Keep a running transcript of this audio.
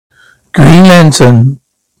Green Lantern,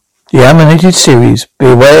 the animated series.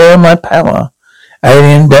 Beware my power.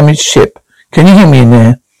 Alien damaged ship. Can you hear me in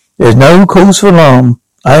there? There's no cause for alarm.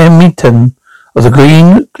 I am Meaton of the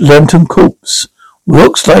Green Lantern Corps.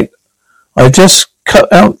 Looks like I just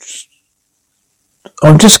cut out.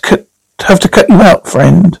 Have to cut you out,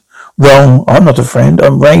 friend. Wrong. I'm not a friend.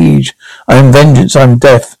 I'm rage. I'm vengeance. I'm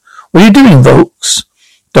death. What are you doing, Volks?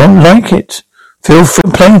 Don't like it. Feel free to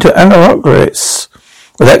complain to Anarchris.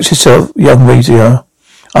 Relax yourself, young Razor.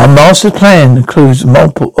 Our master plan includes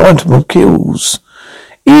multiple kills.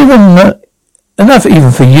 Enough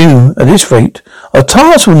even for you. At this rate, our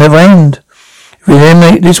task will never end. If we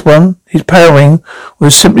eliminate this one, his power ring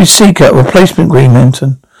will simply seek out a replacement Green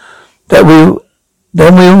Lantern. Then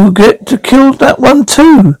we'll get to kill that one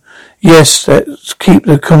too. Yes, let's keep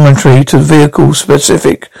the commentary to vehicle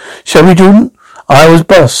specific. Shall we, Jordan? I was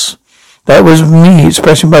boss. That was me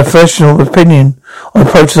expressing my professional opinion on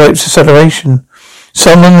the prototype's acceleration.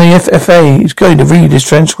 Someone in the FFA is going to read this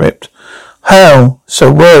transcript. How?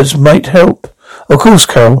 So words might help. Of course,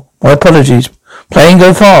 Carol. My apologies. Playing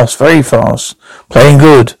go fast, very fast. Playing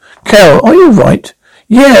good. Carol, are you right?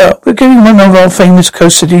 Yeah, we're getting one of our famous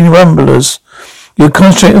Coast City Rumblers. You're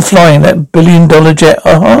concentrating on flying that $1 billion jet.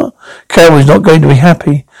 Carol is not going to be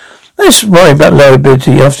happy. Let's worry about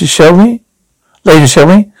liability later, shall we?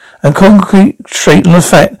 And concentrate on the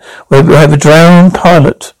fact we have a drowned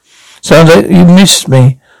pilot. Sounds like you missed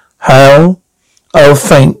me. How? Oh,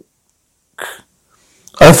 thank.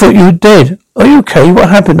 I thought you were dead. Are you okay? What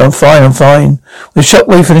happened? I'm fine. With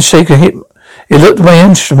shockwave from the shaker hit, it looked at my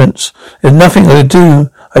instruments. There's nothing I could do.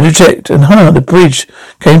 I eject and the bridge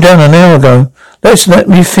came down an hour ago. Let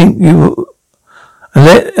me think you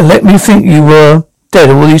were dead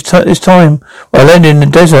all this time. Well, I landed in the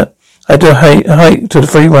desert. I had to hike to the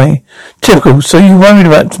freeway. Typical. So you were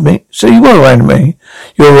around me.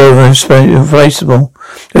 You were irreplaceable.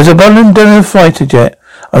 There's a London fighter jet.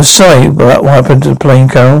 I'm sorry about what happened to the plane,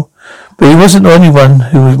 Carol. But he wasn't the only one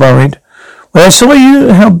who was worried. When I saw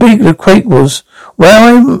how big the quake was,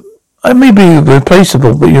 well, I may be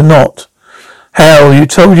replaceable, but you're not. Hal, you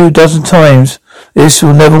told you a dozen times this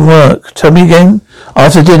will never work. Tell me again.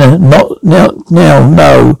 After dinner. Not now,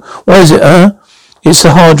 no. What is it, It's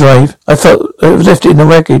the hard drive. I thought I left it in the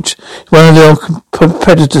wreckage. One of the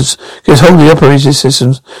competitors gets hold of the operating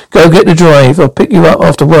systems. Go get the drive. I'll pick you up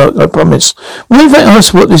after work, I promise. Well, if I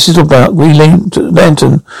ask what this is about, Green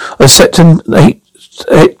Lantern of Sector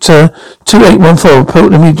 2814,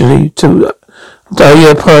 report immediately to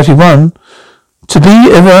Priority 1. To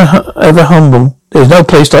be ever humble. There's no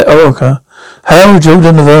place like Orica. Hail,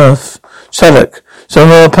 Jordan of Earth. Salak, some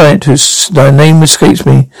of our planet whose name escapes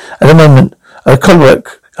me at the moment. Colwick.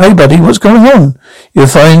 Hey, buddy, what's going on? You'll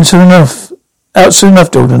find out soon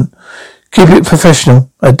enough, Jordan. Keep it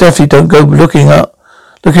professional. I definitely don't go look at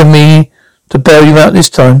me to bail you out this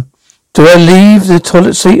time. Do I leave the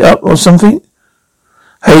toilet seat up or something?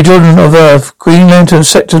 Hey, Jordan of Earth, Green Lantern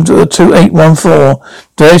Sector 2814,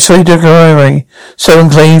 Day Declarare.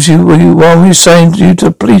 Someone claims while we assigned you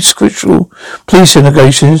to police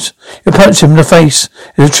negotiations. You punched him in the face.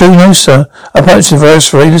 Is it true? No, sir. I punched him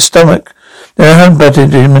in the stomach. Then I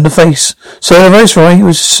headbutted him in the face. So the viceroy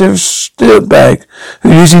was a stilt bag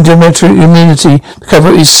who using democratic immunity to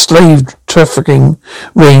cover his slave trafficking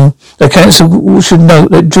ring. The council should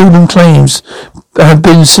note that Jordan claims have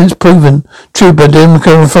been since proven true by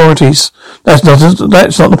democratic authorities. That's not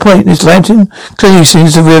the point. This Lantern clearly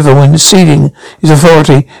sees the river when ceding his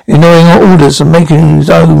authority, ignoring all orders and making his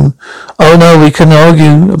own. Oh no, we can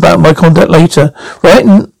argue about my conduct later. Right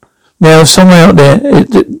now, somewhere out there,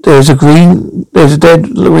 there's a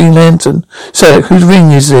dead Green Lantern. So, whose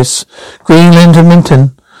ring is this? Green Lantern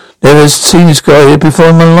Minton. Never seen this guy before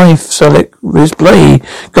in my life. Select display.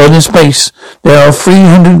 Guardian Space. There are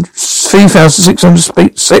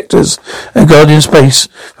 3,600 sectors and Guardian Space.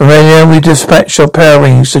 From there we dispatch our power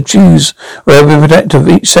rings to choose wherever we protect of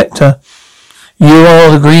each sector. You are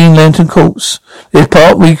the Green Lantern Corps. This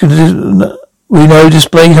part we know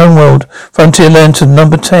display homeworld. Frontier Lantern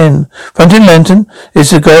number 10. Frontier Lantern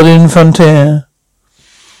is the Guardian Frontier.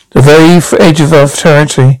 The very edge of our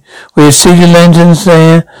territory. We have seeded lanterns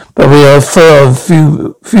there, but we are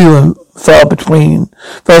few and far between.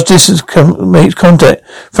 Vast distance makes contact.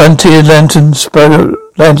 Frontier Lantern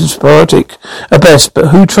sporadic at best, but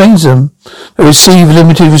who trains them? They receive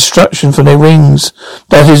limited instruction from their rings.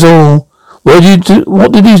 That is all.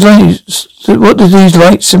 What did these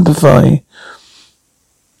lights signify?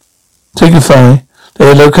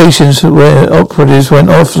 There are locations where operatives went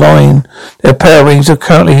offline. Their power rings are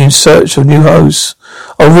currently in search of new hosts.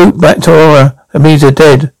 En route back to Aura, it means they're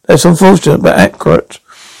dead. That's unfortunate but accurate.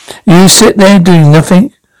 You sit there doing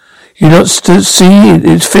nothing. You not see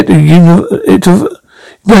it's fit to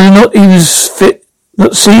no, you're not even fit.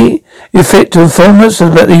 Not see you're fit to inform us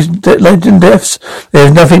about these legend deaths.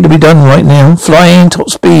 There's nothing to be done right now. Flying top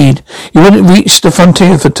speed. You wouldn't reach the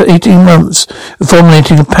frontier for 18 months.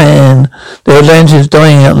 Formulating a plan. There are lanterns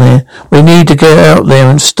dying out there. We need to get out there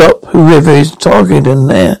and stop whoever is targeting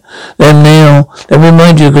there. Then now, let me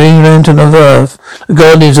remind you, Green Lantern of Earth. The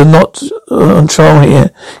Guardians are not on trial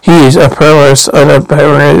here. He is a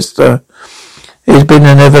barrister. It's been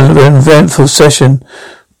an eventful session.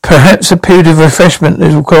 Perhaps a period of refreshment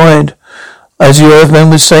is required. As you Earthmen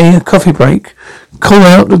would say, a coffee break. Call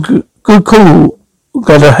out the good call,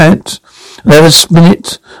 got a hat. Another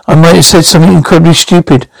minute, I might have said something incredibly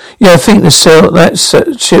stupid. Yeah, I think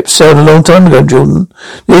that ship sailed a long time ago, Jordan.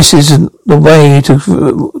 This isn't the way to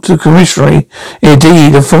commissary.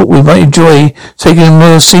 Indeed, I thought we might enjoy taking a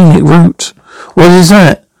more scenic route. What is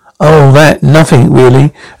that? Oh, nothing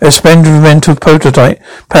really. A experimental prototype,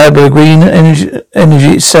 powered by green energy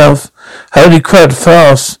itself. Holy crud,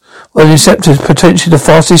 fast. Well, the Interceptor is potentially the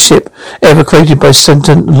fastest ship ever created by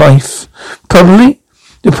sentient life. Probably.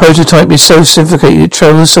 The prototype is so sophisticated, it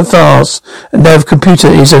travels so fast, and now the computer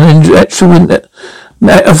is an actual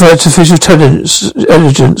of artificial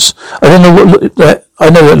intelligence. I don't know what look that.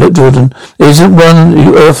 I know what look, Jordan. There isn't one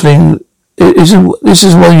you earthling. This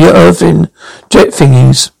is one of your earthling jet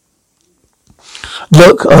thingies.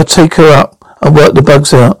 Look, I'll take her up. I'll work the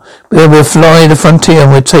bugs out. Then we'll fly the frontier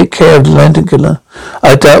and we'll take care of the lantern killer.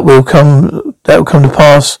 I doubt that will come to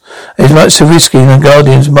pass. It's much too risky and the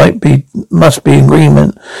Guardians must be in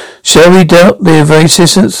agreement. Shall we doubt their very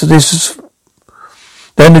existence? This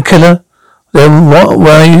then the killer? Then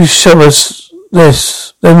why you show us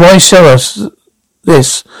this? Then why show us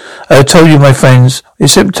this? I told you, my friends,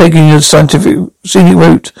 except taking your scientific scenic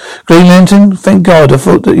route. Green Lantern, thank God, I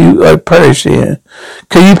thought that I perished here.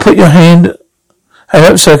 Can you put your hand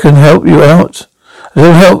up so I can help you out? A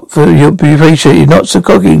little help for you'll be appreciated. Not so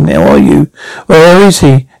cocky now, are you? Where is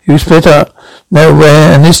he? You split up.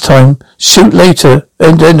 Nowhere, and this time, shoot later.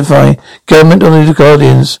 Identify. Government or the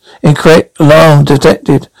Guardians. Incorrect alarm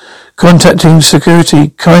detected. Contacting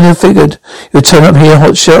security. Kind of figured. You'll turn up here,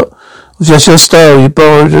 hotshot. Just your style, you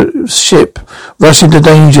borrowed a ship, rush into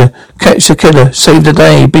danger, catch the killer, save the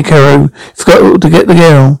day, big hero, forgot to get the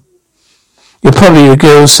girl. You're probably a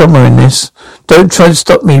girl somewhere in this. Don't try to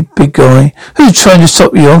stop me, big guy. Who's trying to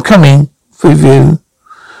stop you? I'm coming with you.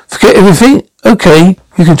 Forget everything? Okay,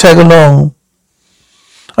 you can tag along.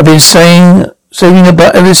 I've been saving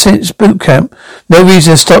about ever since boot camp. No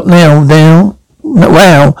reason to stop now.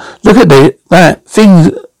 Wow, look at that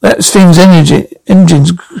thing. That's Thing's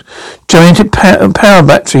engine's giant power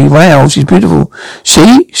battery. Wow, she's beautiful.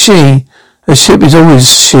 She? A ship is always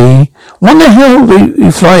she. What the hell do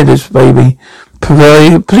you fly this baby?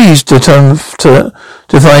 Please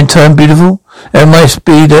define term beautiful. It must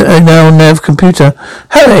be the nav computer.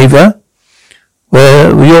 Hello, Ava.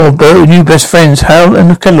 Well, your new best friends, Hal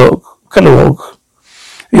and Kellogg.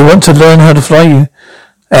 You want to learn how to fly you.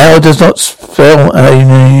 Al does not spell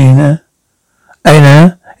Anna.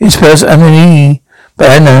 It spells Anna, but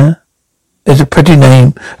Anna is a pretty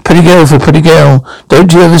name. Pretty girl for a pretty girl.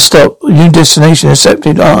 Don't you ever stop. New destination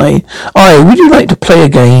accepted. Would you like to play a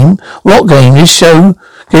game? What game? This game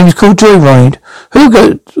is called Joyride.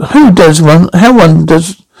 How does one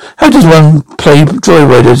play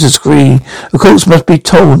Joyride as a screen? Of course must be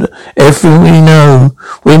told everything we know.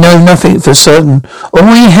 We know nothing for certain. All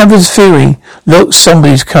we have is theory. Look,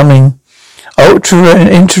 somebody's coming. Ultra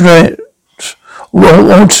warp.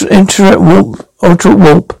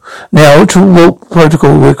 Now, ultra warp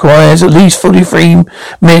protocol requires at least 43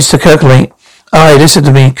 minutes to calculate. Listen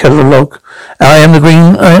to me, Kellogg. I am the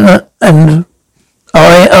Green and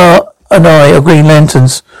I are Green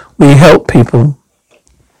Lanterns. We help people.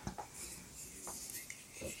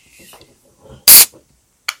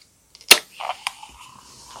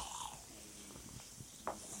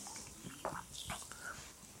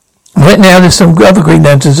 Right now, there's some other Green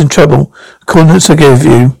Lanterns in trouble. Coordinates I gave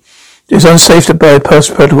you. It's unsafe to bypass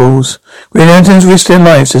protocols. Green Lanterns risk their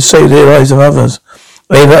lives to save the lives of others.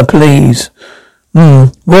 Ava, please.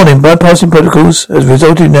 Warning, bypassing protocols has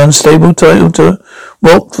resulted in unstable title to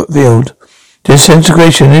warp field.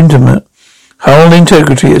 Disintegration intimate. Hull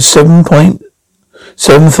integrity at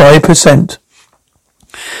 7.75%.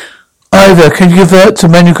 Ava, can you convert to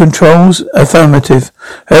manual controls? Affirmative.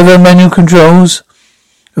 However, manual controls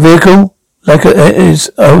vehicle like it is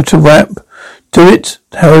to wrap. Do it.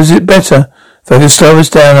 How is it better? If I can slow us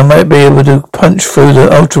down, I might be able to punch through the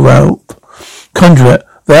ultra rope conduit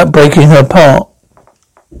without breaking her apart.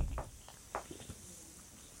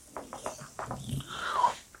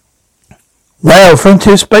 Wow,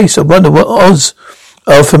 frontier space. I wonder what odds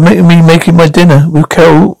are for me making my dinner with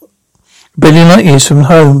Carol a billion light years from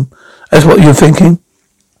home. That's what you're thinking.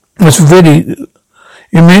 Must really,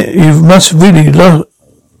 you must really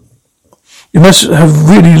you must have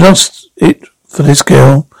really lost it for this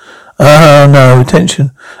girl. Ah, no,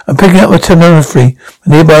 attention. I'm picking up my telemetry. A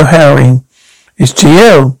nearby howling. It's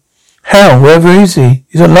GL. How? Wherever is he?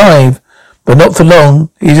 He's alive. But not for long.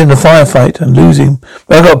 He's in the firefight and losing.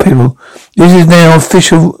 But I got people. This is now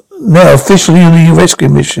officially a rescue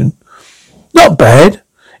mission. Not bad.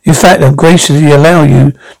 In fact, I'll graciously allow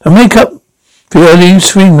you to make up for your early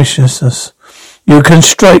swing missions. You can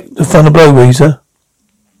strike the final blow, Razor.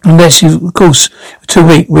 Unless you, of course,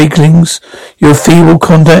 you're 2 weaklings, your feeble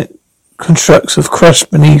contact constructs of crushed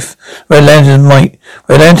beneath Red Lantern might.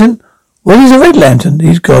 Red Lantern? What is a Red Lantern?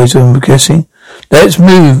 These guys are guessing. Let's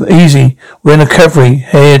move easy. We're in a cavalry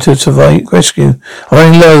here to survive rescue. I'm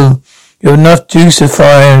running low. You have enough juice to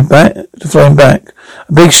fly him back.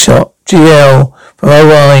 A big shot. GL from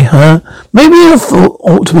OI, huh? Maybe I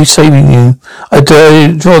ought to be saving you. I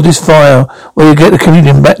dare draw this fire while you get the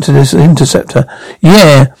comedian back to this interceptor.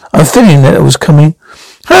 Yeah, I'm feeling that it was coming.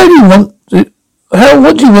 What do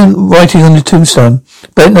you want writing on your tombstone?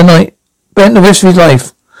 Bet the rest of his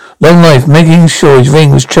life. Long life, making sure his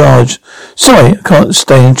ring was charged. Sorry, I can't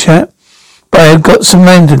stay and chat. But I've got some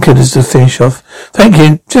lantern killers to finish off. Thank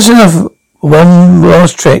you. Just enough. One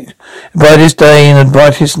last trick. Brightest day and the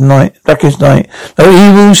blackest night. No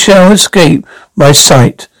evil shall escape my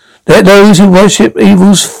sight. Let those who worship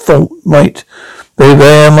evil's fault might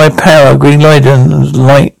beware my power, green light and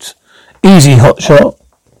light. Easy, hotshot.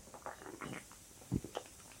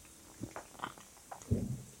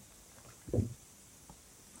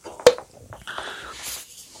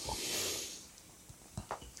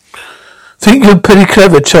 Think you're pretty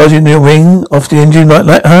clever charging your ring off the engine like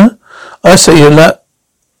that, huh? I say your luck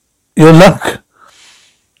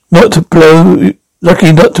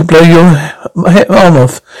lucky not to blow your arm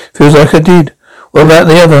off. Feels like I did. What about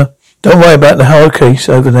the other? Don't worry about the whole case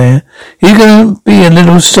over there. He's going to be a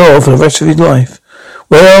little sore for the rest of his life.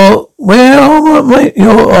 Well, where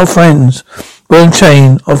are our friends? Ball and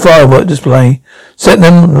chain on firework display. Set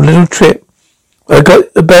them on a little trip. I got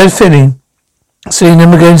a bad feeling. Seeing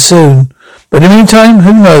them again soon. But in the meantime,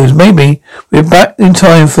 who knows? Maybe we're back in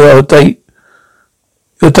time for our date.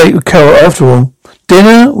 Your date with Carol after all.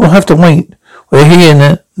 Dinner will have to wait. We're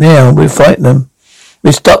here now. We'll fight them.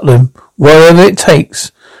 We stop them. Whatever it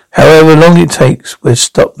takes. However long it takes. We'll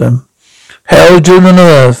stop them. Hail, June on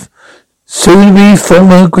Earth. Soon to be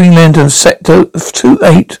former Green Lantern Sector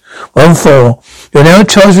 2814. You're now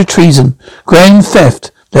charged with treason. Grand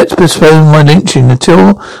theft. Let's postpone my lynching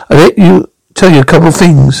until I let you tell you a couple of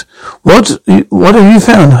things. What have you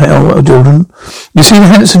found, Hal Jordan? You see the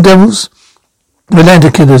handsome devils? The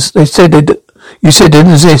lantern killers. You said they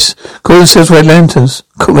didn't exist. Call themselves Red Lanterns.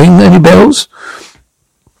 Ring any bells?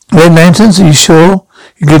 Red Lanterns, are you sure?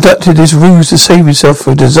 You conducted this ruse to save yourself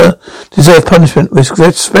for deserved punishment.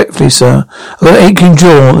 Respectfully, sir. I've got an aching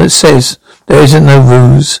jaw that says there isn't no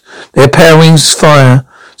ruse. Their power rings fire.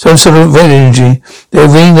 Some sort of red energy. They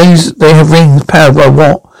have rings powered by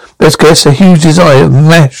what? Best guess a huge desire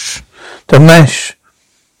to mash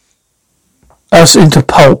us into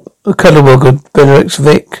pulp. A Cuddlebug Benerex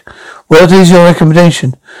Vic. What is your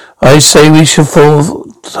recommendation? I say we should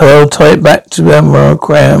tie it back to Amara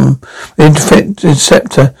Cram,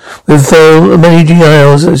 interceptor, with many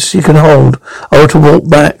GILs as she can hold. I want to walk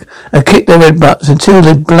back and kick their red butts until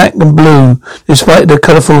they're black and blue, despite their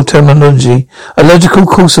colourful terminology. A logical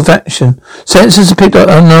course of action. Sensors have picked up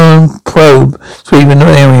unknown probe sweeping the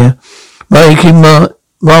area, making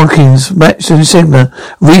markings match the signal.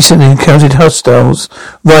 Recently encountered hostiles.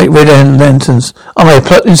 Right, Red Lanterns.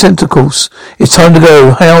 Plot in center course. It's time to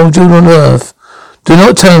go. Hail, June on Earth. Do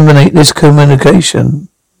not terminate this communication.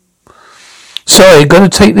 Sorry, gotta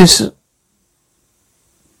take this.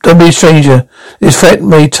 Don't be a stranger. This threat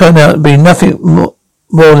may turn out to be nothing more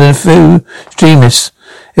than a few extremists.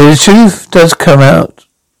 If the truth does come out,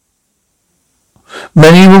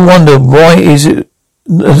 many will wonder why is it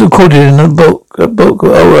recorded in a book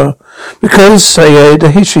or because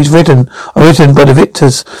the history is written by the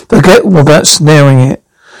victors. Forget all about snaring it.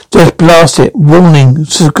 Just blast it. Warning.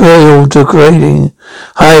 Degrading.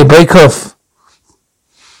 Hey, break off.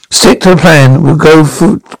 Stick to the plan. We'll go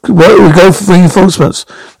for reinforcements.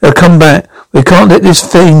 They'll come back. We can't let this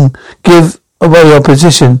thing give away our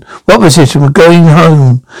position. What position? We're going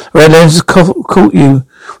home. Red Lanterns caught you.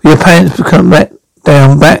 Your pants come back.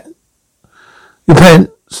 Your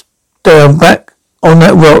pants down back on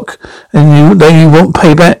that rock, and then you want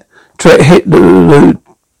payback. Direct hit the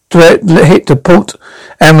direct hit to Port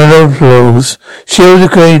Amalopolos. Shield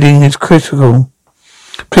degrading is critical.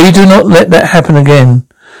 Please do not let that happen again.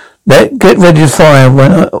 Get ready to fire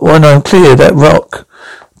when I clear that rock.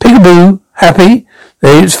 Peekaboo, happy?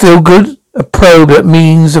 They feel good? A probe that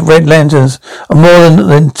means the Red Lanterns are more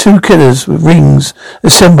than two killers with rings.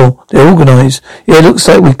 Assemble. They're organized. Yeah, it looks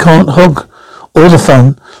like we can't hog all the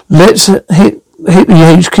fun. Let's hit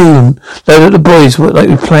the HQ and load up the boys like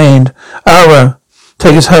we planned. Ara,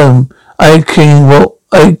 take us home.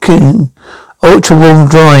 King, Ultra Warm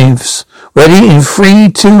drives. Ready in 3,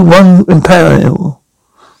 2, 1, imperial.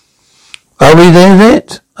 Are we there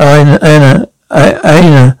yet? Aina.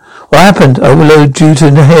 What happened? Overload due to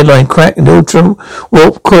the hairline crack in the ultra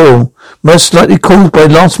warp coil. Most likely caused by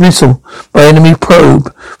last missile by enemy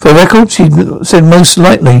probe. For record, she said most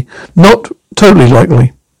likely, not totally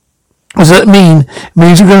likely. What does that mean? It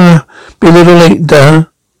means we're gonna be a little late, duh.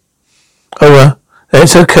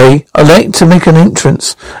 That's okay. I'd like to make an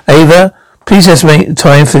entrance. Ava, please estimate the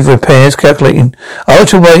time for repairs. Calculating.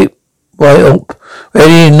 Ultra wait up.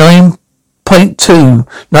 Ready in 9.2.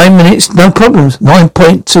 9 minutes, no problems.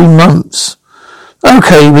 9.2 months.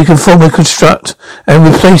 Okay, we can formally construct and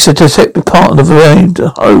replace the detective part of the raid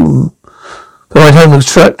home. For my home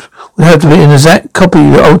construct would have to be an exact copy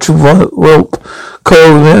of the ultra warp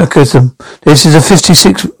core mechanism. This is a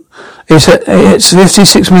 56. It's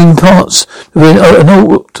 56 million parts with an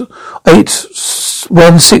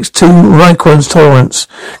 8162 microns tolerance.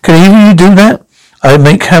 Can you do that? I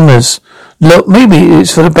make hammers. Look, maybe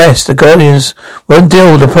it's for the best. The Guardians won't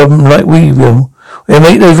deal with the problem like we will. We'll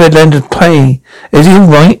make those Red Lanterns pay. Is he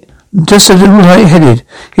alright? Just a little light-headed.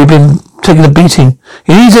 He'd been taking a beating.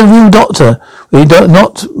 He needs a real doctor. We're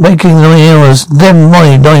not making 9 hours, then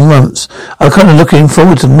mind 9 months. I'm kind of looking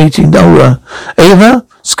forward to meeting Nora. Ava,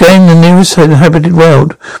 scan the nearest inhabited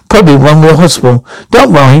world. Probably one more hospital.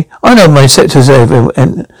 Don't worry. I know my sectors everywhere.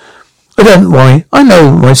 I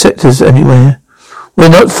know my sectors anywhere. We're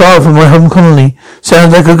not far from my home colony.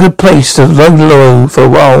 Sounds like a good place to lie low for a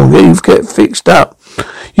while. You get fixed up.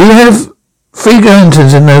 You have 3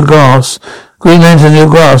 lanterns in their grass. Green Lantern in your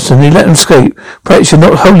grass, and you let them escape. Perhaps you're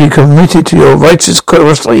not wholly committed to your righteous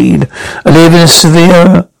crusade and live in a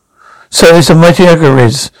severe service of mighty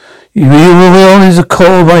Icarus. You will is the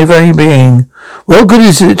core of my very being. What good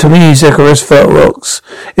is it to me, Zacharias Rocks,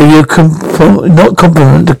 if you're not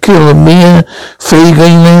competent to kill a mere 3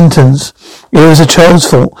 Green Lanterns? It was a child's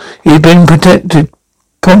fault. He'd been promoted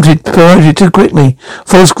too quickly.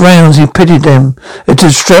 False grounds, he pitied them. The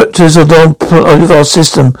destructors of our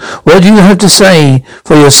system. What do you have to say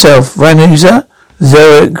for yourself, Ranusa?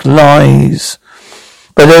 Zerek lies.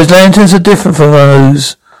 But those lanterns are different from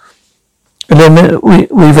those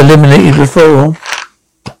we've eliminated before.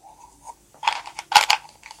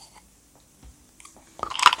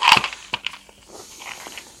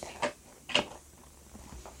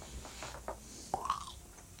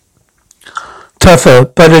 Tougher,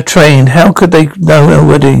 better trained. How could they know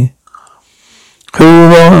already? Who,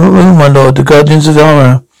 my lord? The Guardians of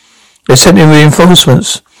Honor. They sent in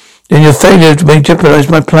reinforcements. In your failure may jeopardize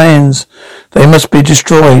my plans. They must be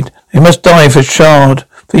destroyed. They must die for Shard.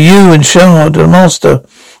 For you and Shard, the master.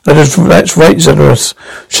 That's right, Zedorus.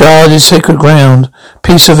 Shard is sacred ground.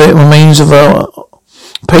 Piece of the remains of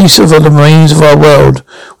our world,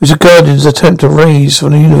 which the Guardians attempt to raise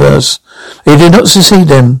from the universe. They did not succeed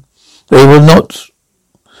them. They did not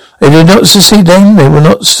succeed then. They will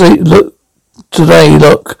not see. Look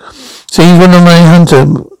See, one of my hunter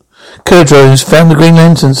killer drones found the Green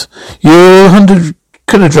Lanterns. Your hunter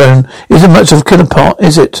killer drone isn't much of a killer part,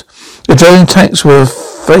 is it? The drone attacks were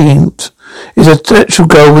faint. Its actual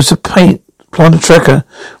goal was to plant a tracker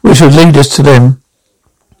which would lead us to them.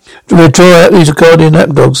 To draw out these guardian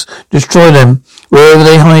lapdogs, destroy them wherever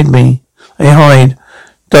they hide.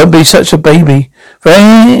 Don't be such a baby.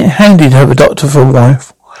 Very handy to have a doctor for a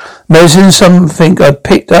wife. Medicine something I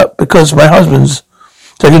picked up because my husband's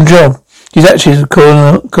taking a job. He's actually a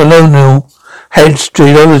colonial head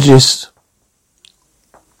geologist.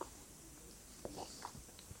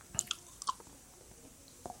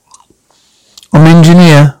 I'm an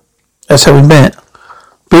engineer. That's how we met.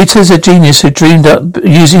 Beta's a genius who dreamed up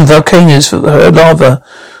using volcanoes for her lava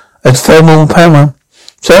and thermal power.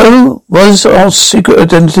 So was that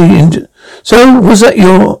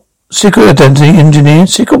your secret identity, engineer?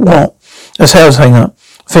 Secret what? That's Hal's hang-up.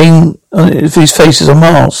 Thing if his face is on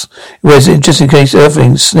Mars. He wears it just in case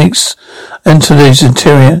Earthling sneaks into his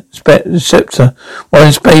interior scepter while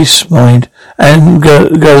in space mind and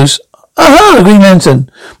goes, aha, the Green Lantern.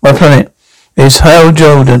 My planet is Hal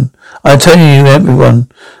Jordan. I tell you, everyone.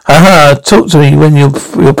 Aha, talk to me when your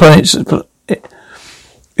planet's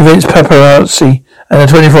events paparazzi, and a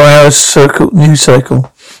 24-hour news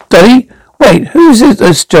cycle. Daddy? Wait, who's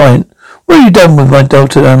this giant? What have you done with my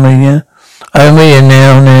daughter, Amelia? Amelia,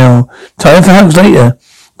 now. Time for hugs later.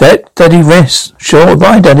 Daddy, rest. Sure,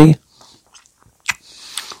 bye, Daddy.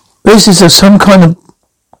 This is some kind of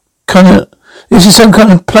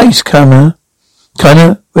place, Kinda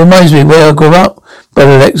reminds me where I grew up, by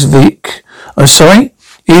the Lex Vic. I'm sorry?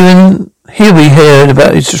 Even here we heard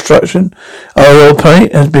about its destruction. Our old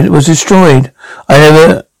planet was destroyed.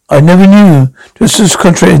 I never knew. Just as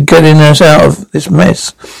contrary to getting us out of this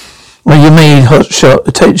mess. Well, you made hotshot.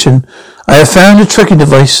 Attention. I have found a tracking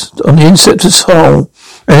device on the Inceptor's hull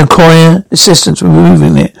and require assistance with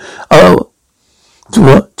removing it. Oh,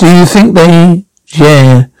 what? Do you think they...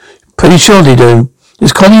 Yeah, pretty sure they do.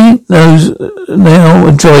 This colony now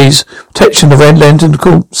enjoys protection of Red Lantern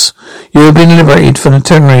corpse. You have been liberated from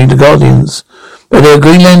the Guardians. But the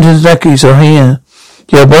Green Lantern's lackeys are here.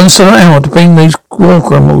 You have 1 solid hour to bring these war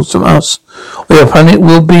criminals from us, or your planet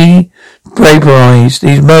will be vaporized.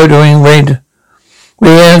 These murdering Red. We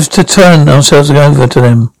have to turn ourselves over to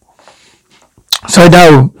them. So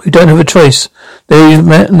no, we don't have a choice.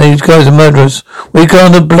 These guys are murderers. We're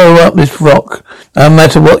going to blow up this rock. No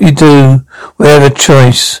matter what you do, we have a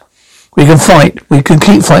choice. We can fight. We can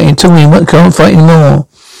keep fighting until we can't fight anymore.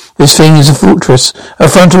 This thing is a fortress. A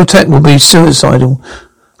frontal attack will be suicidal.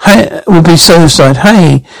 Hey, if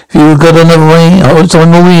you've got another way, it's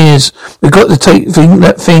on all ears. We've got to take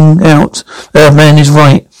that thing out. That man is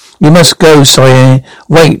right. You must go, Sire.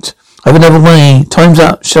 Wait. I have another way. Time's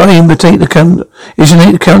up. Shall I imitate the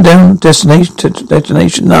countdown?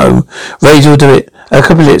 Destination? No. Razor will do it. A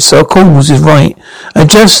couple of hits. Our cause is right.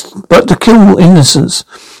 But to kill innocents.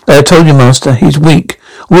 I told you, Master. He's weak.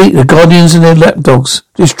 The Guardians and their lapdogs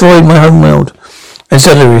destroyed my homeworld. And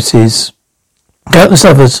so it is. Countless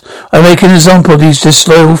others. I make an example of these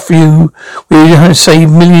disloyal few. We save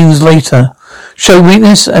millions later. Show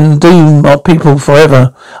weakness and doom our people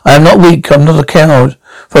forever. I am not weak. I'm not a coward.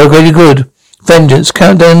 For a greater good. Vengeance.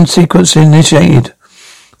 Countdown sequence initiated.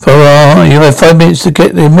 You have 5 minutes to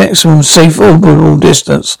get the maximum safe orbital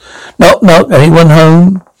distance. Knock. Anyone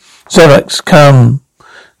home? Zorax, come.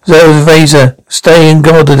 Razor, stay and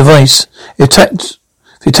guard the device. If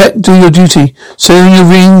attack, do your duty. Soon your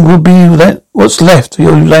ring will be what's left of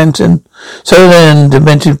your lantern. So then,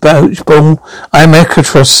 demented ball. I am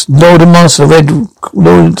Echatrus, Lord and Master of Red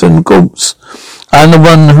Lantern Corps. I am the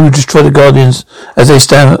one who destroyed the Guardians,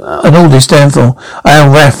 and all they stand for. I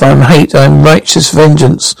am wrath, I am hate, I am righteous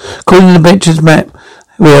vengeance. According to the bench's map,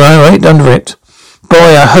 we are right under it. Boy,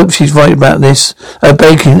 I hope she's right about this. It's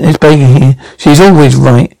Bacon here. She's always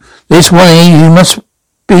right. This way, you must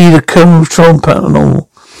be the control panel.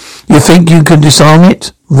 You think you can disarm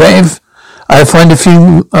it? Rev? I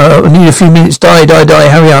need a few minutes. Die.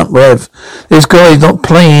 Hurry up, Rev. This guy's not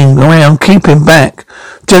playing around. Keep him back.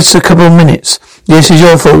 Just a couple of minutes. This is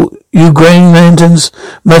your fault. You Green Lanterns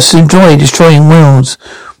must enjoy destroying worlds.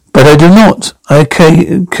 But I do not. I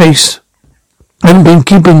haven't been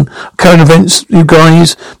keeping current events, you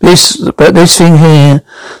guys. But this thing here.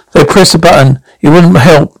 They press the button. It wouldn't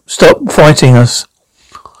help. Stop fighting us.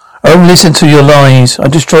 I won't listen to your lies. I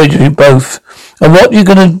destroyed you both. And what? You're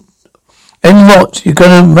gonna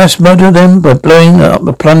mass murder them by blowing up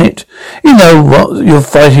the planet? You know what you're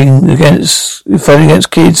fighting against. You're fighting against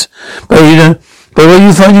kids. But what are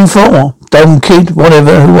you fighting for? Dumb kid,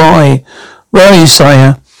 whatever, who are I? Where are you,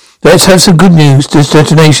 Sire? Let's have some good news. This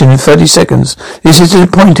detonation in 30 seconds. This is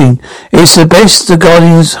disappointing. It's the best the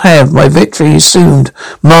Guardians have. My victory is soon.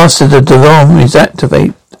 Master, the Devon is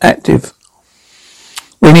active.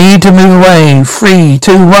 We need to move away. 3,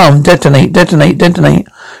 2, 1. Detonate.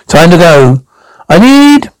 Time to go. I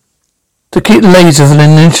need to keep the laser from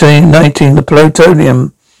initiating the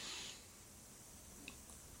plutonium.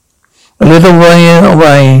 A little way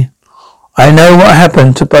away. I know what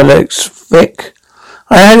happened to Alex Vic.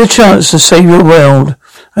 I had a chance to save your world.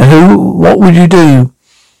 And what would you do?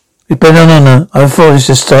 It's been an honor. I thought it's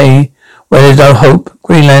to stay where there's no hope.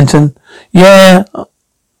 Green Lantern. Yeah.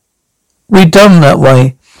 We done that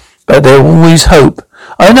way, but there's always hope.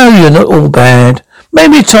 I know you're not all bad.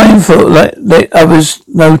 Maybe time for let others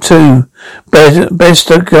know too. Best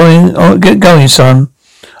get going, son.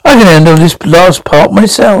 I can handle this last part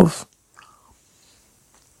myself.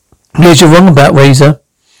 Yes, you're wrong about Razor.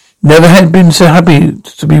 Never had been so happy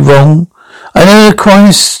to be wrong. I know the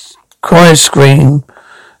cries scream.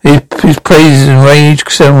 His praises and rage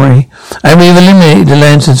ceremony, and we've eliminated the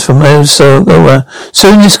lanterns from Solar.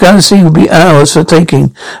 Soon this galaxy will be ours for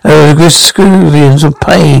taking, and the Griscolians will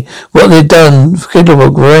pay what they've done for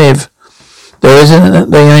Kilowog Rev.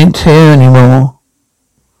 They ain't here anymore.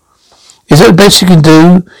 that the best you can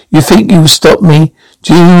do? You think you will stop me?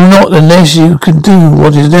 Do you not unless you can do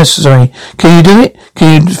what is necessary? Can you do it?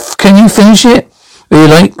 Can you finish it? Will you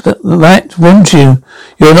like that, won't you?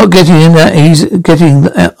 You're not getting in that easy, but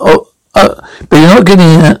you're not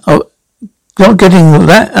getting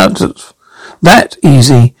that out of that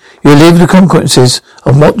easy. You live the consequences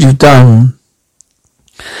of what you've done.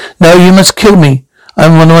 No, you must kill me.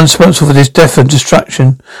 I'm the one responsible for this death and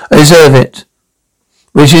destruction. I deserve it.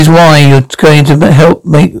 Which is why you're going to help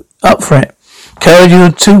make up for it. Coward,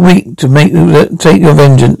 you're too weak to take your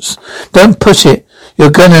vengeance. Don't push it. You're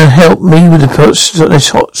gonna help me with this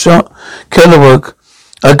hot shot killer work.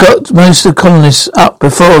 I got most of the colonists up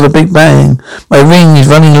before the Big Bang. My ring is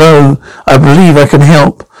running low. I believe I can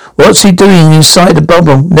help. What's he doing inside the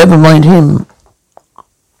bubble? Never mind him.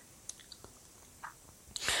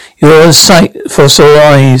 You're a sight for sore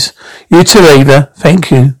eyes. You too, Ava. Thank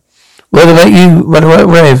you. What about you? What about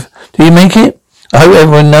Rev? Do you make it? I hope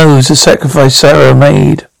everyone knows the sacrifice Sarah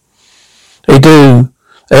made. They do.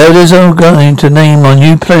 The elders are going to name our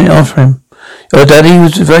new planet after him. Your daddy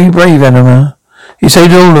was very brave, Anima. He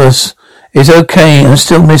saved all of us. It's okay. I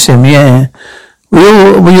still miss him. Yeah. We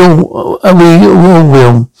all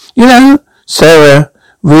will. You know, Sarah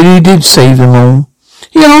really did save them all.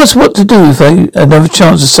 He asked what to do if they had another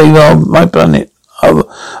chance to save my planet,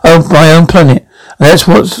 my own planet. And that's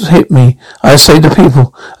what's hit me. I saved the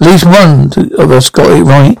people. At least one of us got it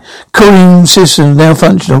right. Cooling system now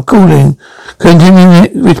functional. Cooling.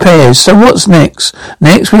 Continuing repairs. So what's next?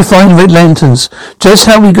 Next we find red lanterns. Just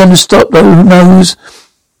how are we going to stop those? Who knows?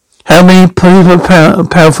 How many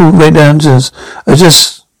powerful red lanterns are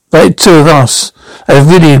just like two of us? That's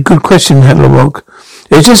really a good question, Hedlowog.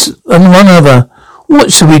 There's just one other.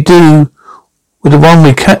 What should we do with the one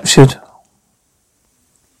we captured?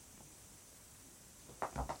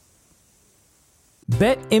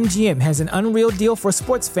 BetMGM has an unreal deal for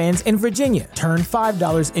sports fans in Virginia. Turn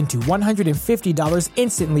 $5 into $150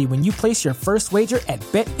 instantly when you place your first wager at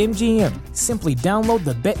BetMGM. Simply download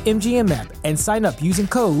the BetMGM app and sign up using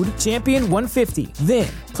code Champion150. Then,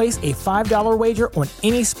 place a $5 wager on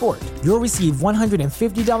any sport. You'll receive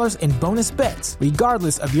 $150 in bonus bets,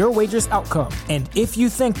 regardless of your wager's outcome. And if you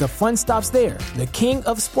think the fun stops there, the king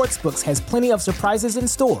of sportsbooks has plenty of surprises in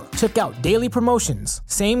store. Check out daily promotions,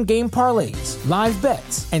 same-game parlays, live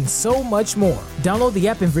bets, and so much more. Download the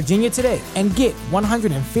app in Virginia today and get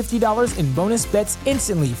 $150 in bonus bets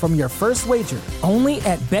instantly from your first wager. Only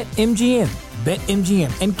at BetMGM.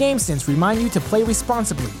 BetMGM and GameSense remind you to play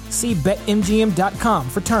responsibly. See BetMGM.com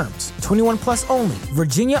for terms. 21 plus only.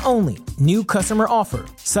 Virginia only. New customer offer.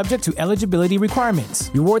 Subject to eligibility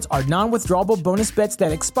requirements. Rewards are non-withdrawable bonus bets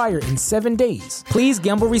that expire in 7 days. Please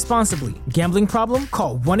gamble responsibly. Gambling problem?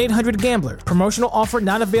 Call 1-800-GAMBLER. Promotional offer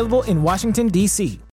not available in Washington, D.C.